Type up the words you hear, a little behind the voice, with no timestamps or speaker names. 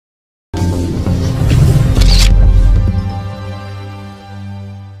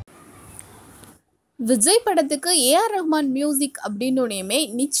விஜய் படத்துக்கு AR Rahman music அப்படின்னோனையுமே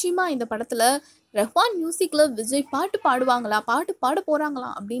நிச்சயமா இந்த படத்துல ரஹ்மான் மியூசிக்ல விஜய் பாட்டு பாடுவாங்களா, பாட்டு பாட போறாங்களா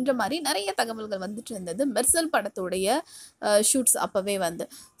அப்படின்ற மாதிரி நிறைய தகவல்கள் வந்துட்டு இருந்தது. மெர்சல் படத்துடைய ஷூட்ஸ் அப்பவே வந்து.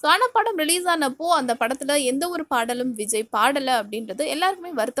 ஸோ ஆனால் படம் ரிலீஸ் ஆனப்போ அந்த படத்துல எந்த ஒரு பாடலும் விஜய் பாடலை அப்படின்றது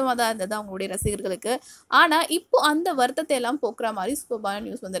எல்லாருக்குமே வருத்தமாக தான் இருந்தது அவங்களுடைய ரசிகர்களுக்கு. ஆனா இப்போ அந்த வருத்தத்தை எல்லாம் போக்குற மாதிரி சூப்பரான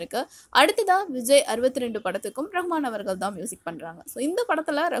நியூஸ் வந்திருக்கு. அடுத்ததான் விஜய் 62 படத்துக்கும் ரஹ்மான் அவர்கள் தான் மியூசிக் பண்றாங்க. ஸோ இந்த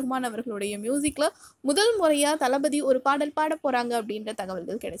படத்துல ரஹ்மான் அவர்களுடைய மியூசிக்ல முதல் முறையா தளபதி ஒரு பாடல் பாட போறாங்க அப்படின்ற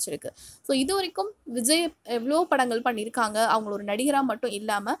தகவல்கள் கிடைச்சிருக்கு. ஸோ இது வரைக்கும் விஜய் எவ்வளோ படங்கள் பண்ணியிருக்காங்க. அவங்க ஒரு நடிகராக மட்டும்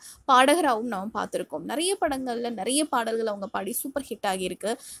இல்லாம பாடகராகவும் நாம் பார்த்துருக்கோம். நிறைய படங்கள்ல நிறைய பாடல்கள் அவங்க பாடி சூப்பர் ஹிட்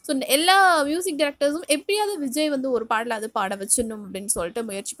ஆகியிருக்கு. ஸோ எல்லா மியூசிக் டைரக்டர்ஸும் எப்படியாவது விஜய் வந்து ஒரு பாடல அது பாட வச்சிடணும் அப்படின்னு சொல்லிட்டு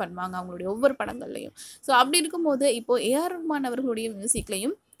முயற்சி பண்ணுவாங்க அவங்களுடைய ஒவ்வொரு படங்கள்லையும். ஸோ அப்படி இருக்கும்போது இப்போ ஏஆர் ரஹ்மான் அவர்களுடைய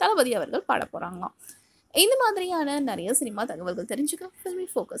மியூசிக்லையும் தளபதி அவர்கள் பாட போறாங்களாம். இந்த மாதிரியான நிறைய சினிமா தகவல்கள் தெரிஞ்சுக்க ஃபில்மி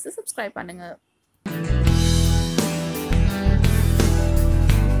ஃபோக்கஸை சப்ஸ்கிரைப் பண்ணுங்க.